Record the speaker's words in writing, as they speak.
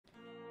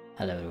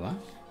Hello everyone.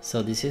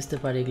 So this is the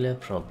particular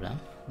problem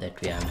that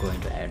we are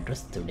going to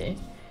address today.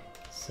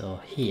 So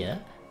here,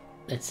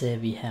 let's say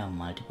we have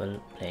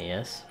multiple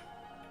players.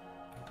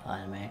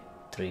 I'll make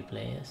 3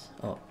 players.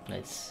 Oh,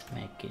 let's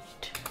make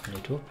it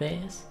only 2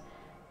 players.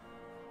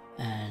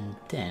 And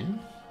then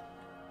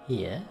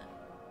here,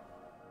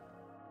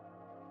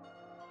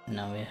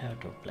 now we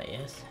have 2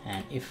 players.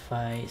 And if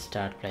I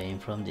start playing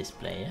from this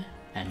player,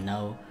 and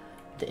now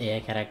the AI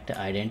character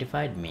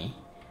identified me,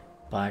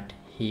 but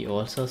he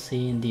also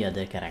seen the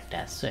other character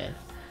as well,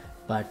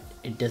 but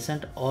it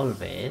doesn't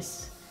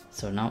always.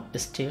 So now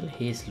still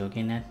he is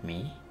looking at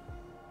me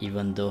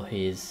even though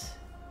he is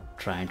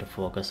trying to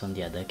focus on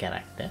the other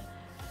character.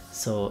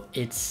 So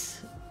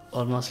it's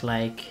almost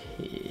like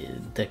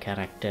the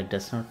character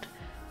does not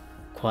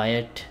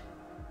quite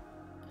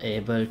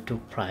able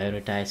to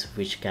prioritize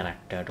which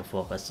character to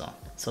focus on.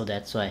 So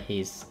that's why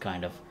he's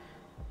kind of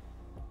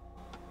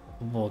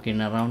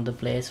walking around the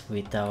place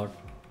without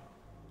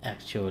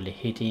actually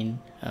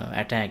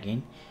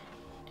attacking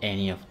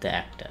any of the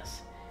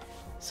actors.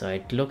 So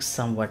it looks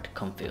somewhat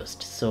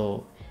confused.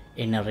 So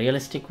in a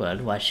realistic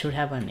world, what should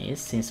happen is,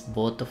 since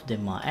both of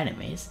them are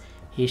enemies,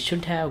 he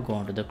should have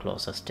gone to the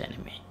closest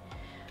enemy.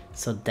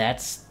 So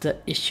that's the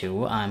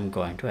issue I'm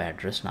going to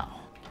address now: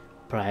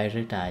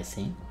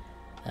 prioritizing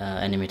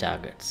enemy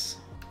targets.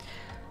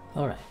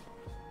 Alright,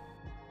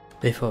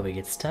 before we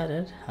get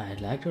started,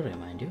 I'd like to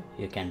remind you,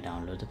 you can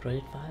download the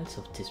project files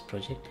of this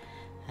project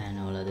and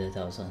all other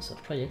thousands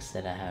of projects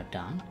that I have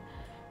done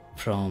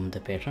from the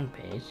Patreon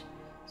page.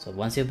 So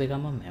once you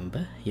become a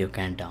member, you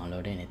can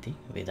download anything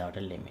without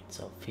a limit.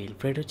 So feel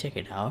free to check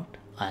it out.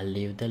 I'll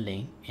leave the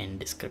link in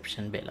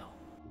description below.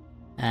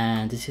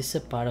 And this is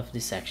a part of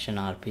this action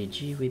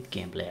RPG with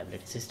gameplay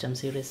ability system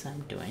series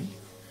I'm doing.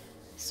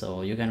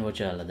 So you can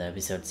watch all other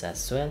episodes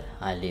as well.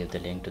 I'll leave the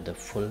link to the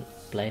full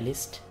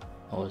playlist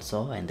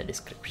also in the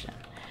description.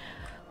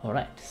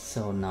 Alright,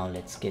 so now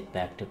let's get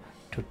back to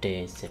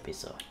today's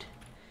episode.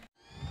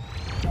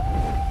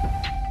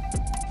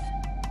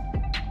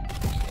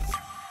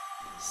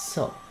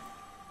 So,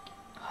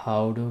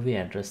 how do we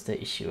address the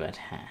issue at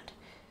hand?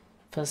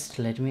 First,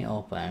 let me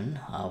open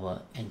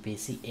our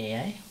NPC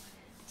AI.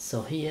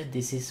 So here,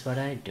 this is what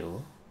I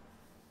do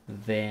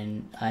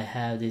when I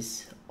have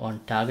this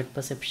on target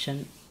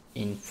perception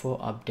info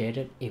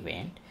updated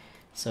event.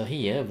 So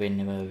here,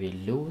 whenever we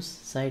lose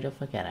sight of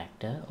a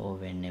character or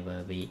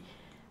whenever we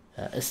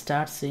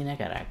start seeing a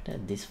character,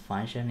 this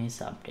function is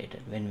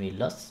updated. When we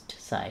lost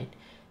sight,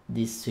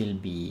 this will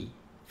be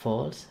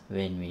false.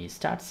 When we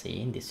start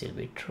seeing, this will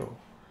be true.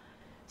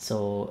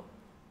 So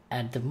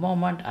at the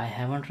moment, I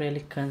haven't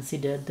really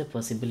considered the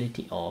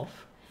possibility of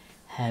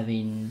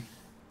having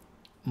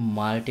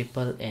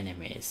multiple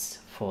enemies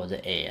for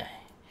the AI.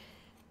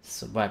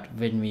 So but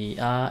when we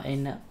are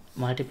in a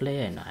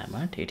multiplayer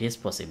environment, it is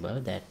possible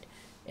that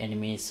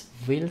enemies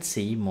will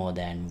see more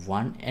than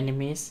one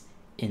enemies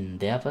in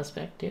their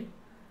perspective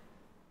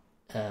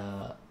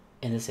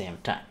in the same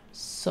time.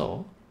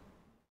 So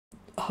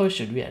how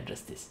should we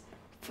address this?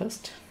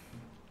 First,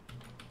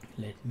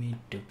 let me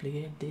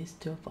duplicate these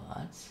 2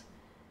 parts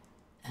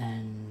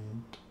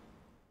and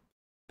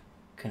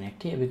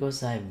connect here,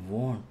 because I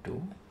want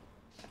to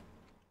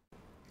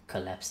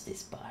collapse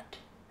this part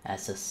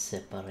as a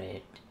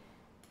separate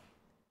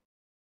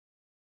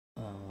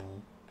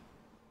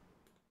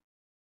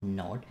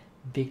node,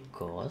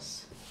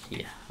 because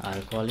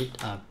I'll call it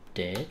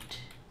update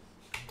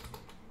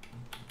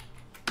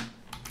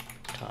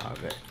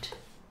target,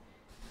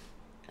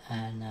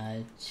 and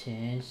I'll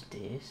change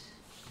this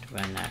to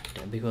an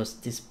actor, because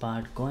this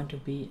part going to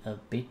be a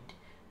bit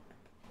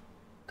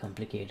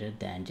complicated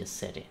than just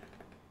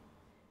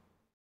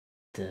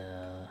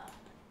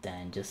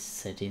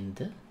setting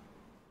the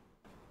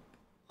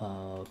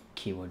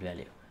keyword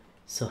value.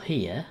 So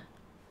here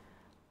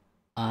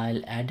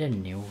I'll add a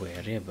new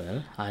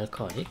variable. I'll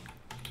call it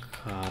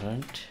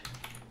current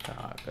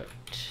target.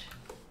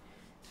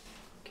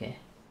 Okay,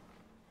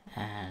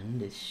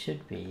 and this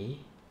should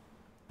be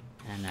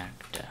an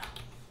actor.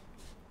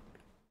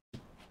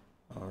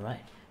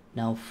 Alright,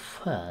 now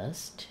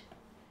first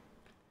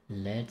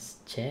let's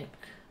check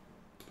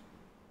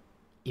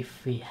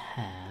if we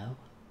have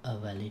a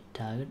valid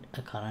target,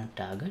 a current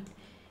target.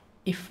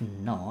 If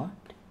not,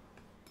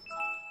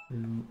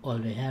 all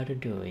we have to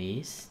do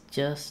is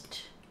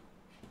just,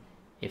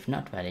 if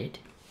not valid,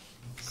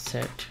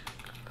 set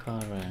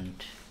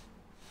current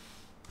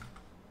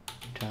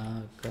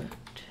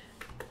target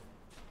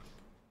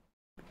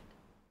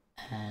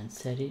and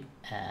set it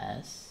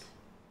as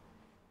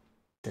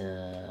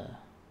the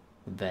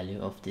value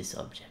of this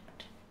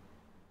object.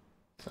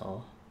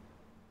 So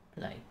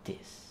like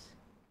this,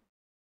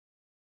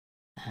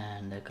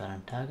 and the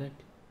current target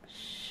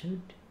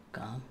should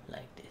come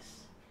like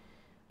this.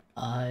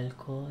 I'll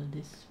call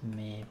this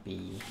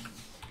maybe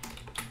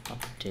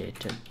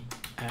updated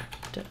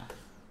actor.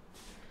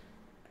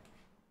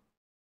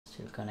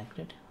 Still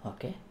connected.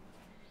 Okay.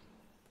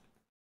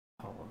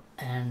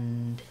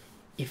 And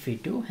if we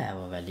do have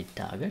a valid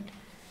target,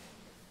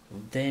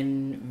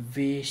 then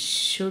we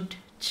should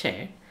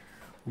check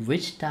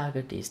which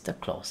target is the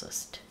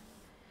closest.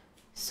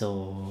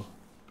 So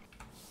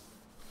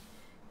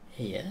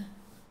here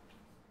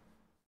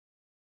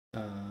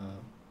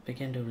we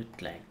can do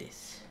it like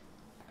this.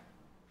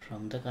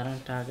 From the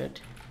current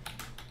target,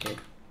 get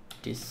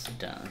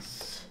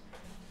distance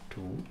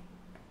to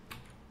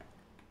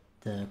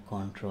the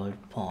controlled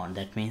pawn,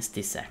 that means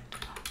this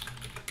actor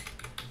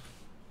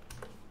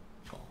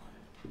pawn.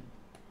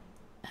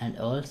 And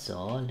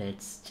also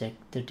let's check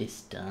the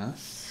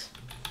distance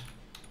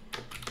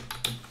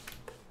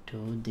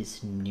to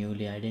this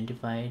newly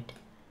identified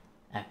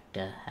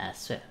actor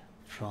as well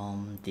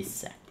from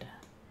this actor.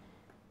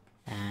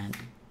 And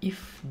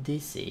if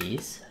this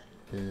is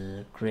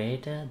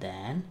greater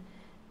than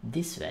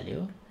this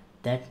value,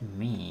 that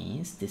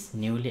means this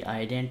newly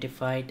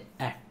identified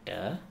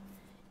actor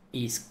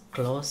is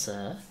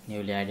closer,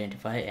 newly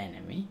identified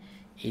enemy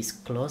is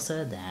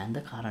closer than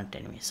the current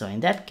enemy. So in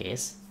that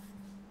case,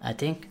 I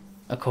think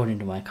according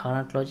to my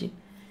current logic,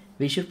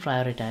 we should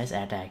prioritize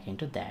attacking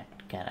to that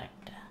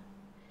character.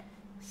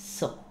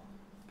 So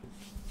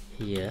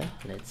here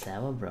let's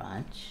have a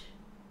branch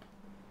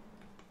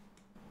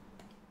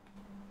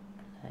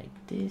like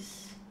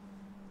this,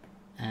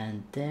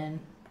 and then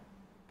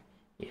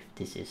if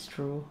this is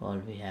true, all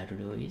we have to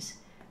do is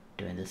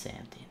doing the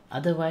same thing.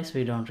 Otherwise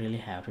we don't really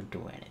have to do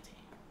anything.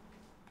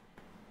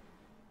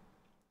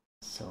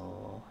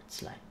 So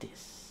it's like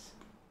this.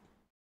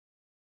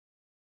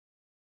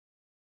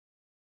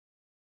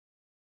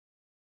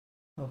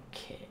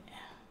 Okay,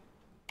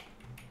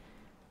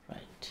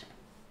 right.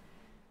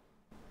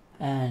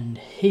 And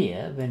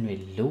here when we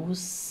lose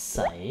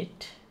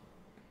sight,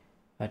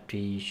 what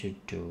we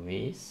should do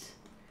is,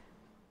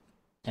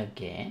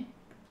 again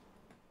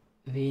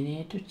we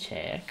need to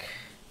check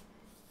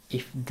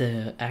if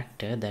the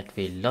actor that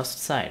we lost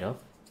sight of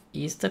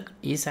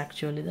is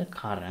actually the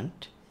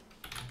current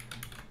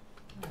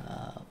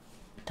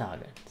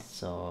target.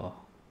 So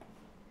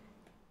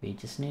we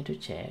just need to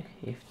check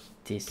if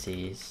this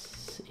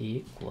is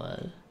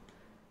equal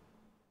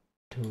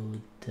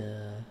to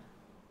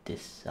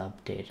this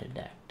updated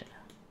actor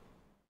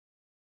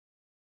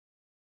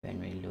when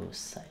we lose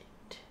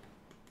sight.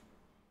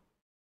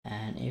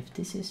 And if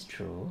this is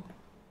true,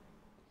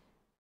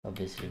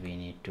 obviously we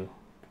need to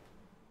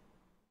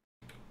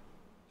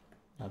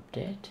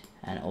update,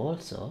 and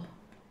also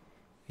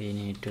we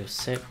need to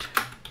set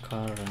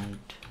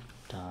current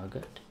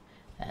target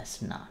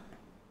as none.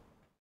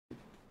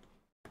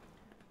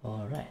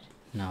 Alright,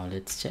 now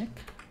let's check.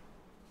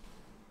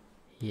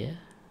 Here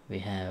we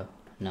have,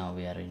 now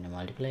we are in a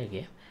multiplayer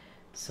game,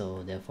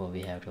 so therefore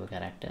we have two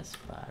characters,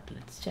 but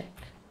let's check.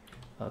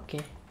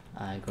 Okay,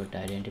 I got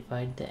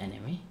identified the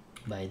enemy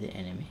by the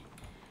enemy,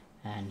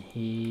 and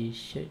he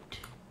should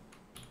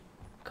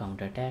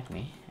counter attack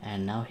me,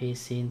 and now he's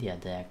seen the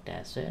other actor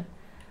as well,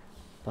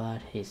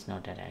 but he's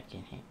not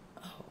attacking him.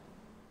 Oh,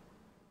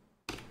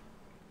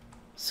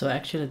 so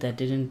actually that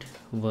didn't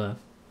work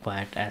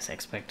quite as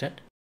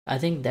expected. I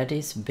think that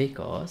is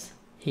because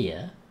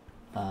here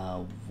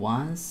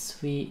once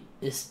we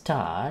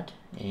start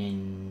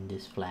in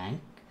this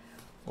flank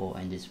or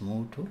in this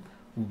move to,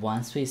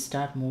 once we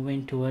start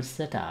moving towards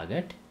the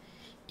target,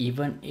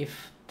 even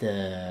if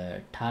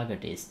the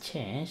target is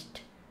changed,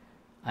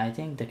 I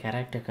think the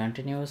character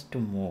continues to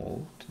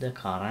move to the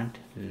current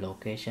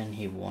location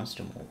he wants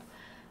to move.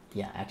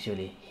 Yeah,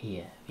 actually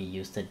here we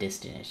use the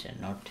destination,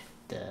 not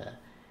the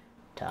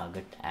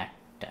target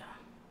actor.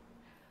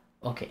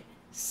 Okay,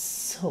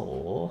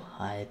 so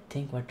I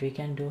think what we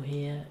can do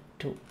here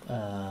to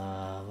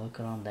work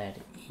around that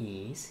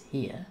is,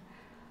 here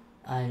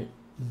I'll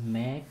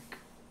make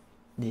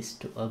this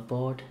to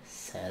abort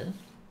self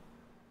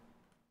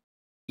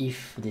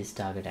if this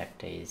target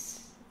actor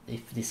is,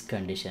 if this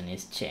condition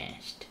is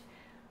changed.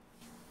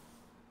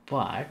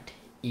 But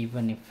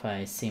even if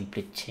I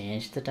simply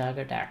change the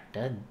target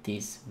actor,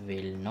 this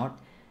will not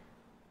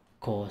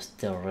cause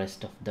the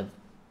rest of the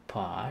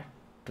part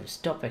to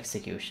stop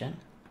execution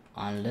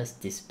unless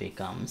this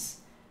becomes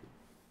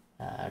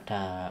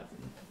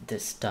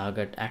this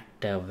target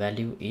actor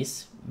value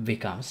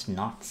becomes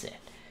not set.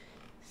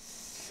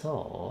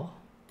 So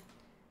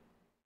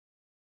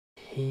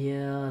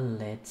here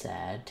let's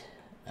add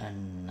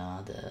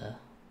another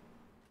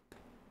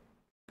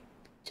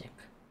check.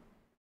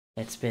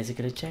 Let's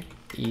basically check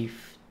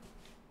if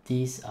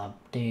this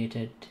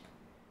updated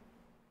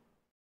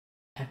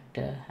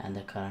actor and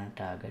the current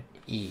target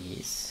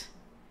is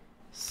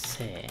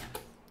same.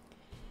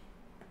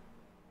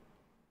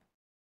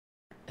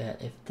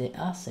 If they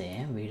are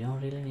same, we don't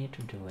really need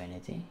to do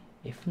anything.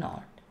 If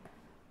not,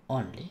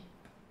 only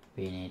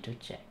we need to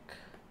check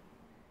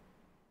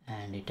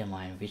and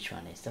determine which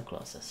one is the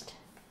closest.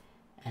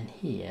 And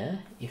here,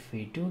 if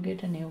we do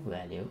get a new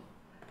value,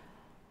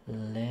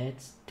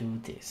 let's do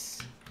this.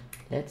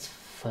 Let's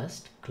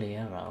first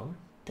clear out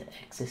the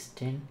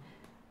existing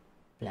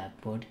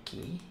blackboard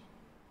key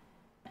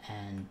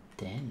and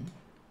then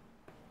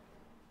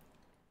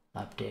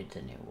update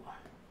the new one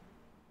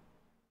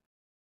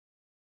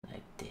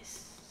like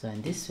this. So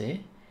in this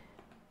way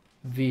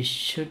we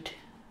should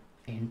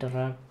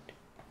interrupt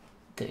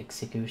the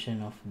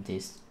execution of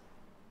this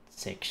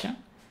section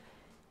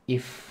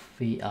if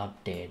we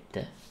update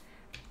the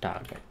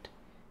target.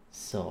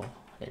 So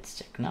let's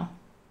check now.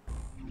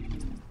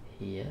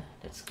 Here,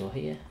 let's go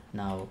here.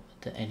 Now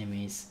the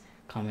enemy is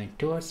coming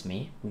towards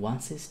me.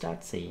 Once he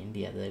starts seeing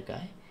the other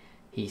guy,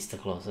 he's the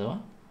closer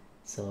one,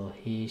 so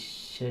he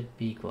should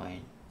be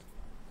going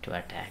to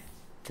attack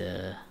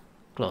the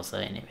closer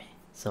enemy.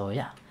 So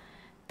yeah,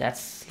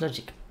 that's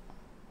logical.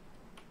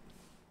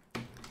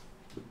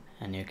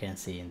 And you can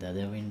see in the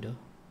other window,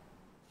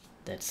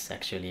 that's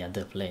actually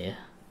other player,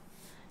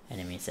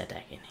 enemy is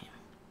attacking him.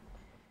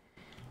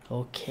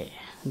 Okay,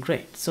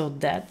 great. So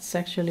that's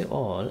actually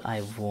all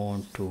I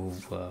want to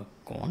work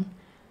on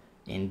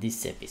in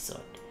this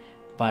episode,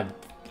 but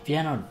we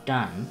are not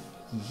done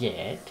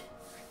yet.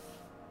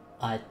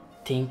 I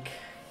think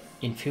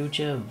in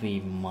future we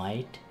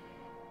might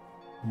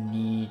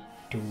need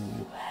to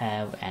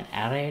have an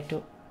array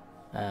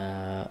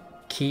to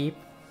keep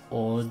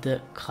all the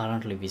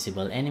currently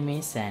visible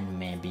enemies and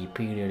maybe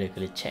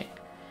periodically check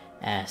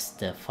as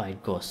the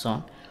fight goes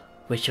on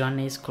which one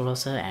is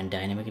closer and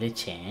dynamically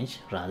change,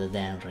 rather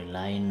than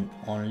relying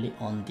only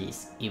on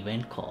these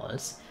event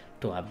calls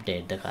to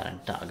update the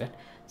current target.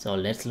 So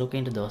let's look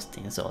into those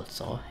things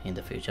also in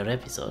the future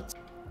episodes.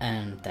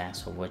 And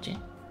thanks for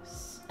watching.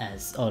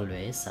 As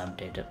always,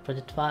 updated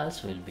project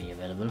files will be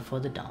available for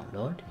the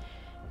download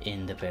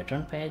in the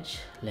Patreon page.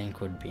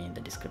 Link would be in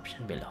the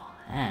description below.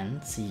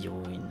 And see you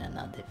in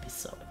another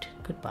episode.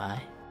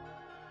 Goodbye.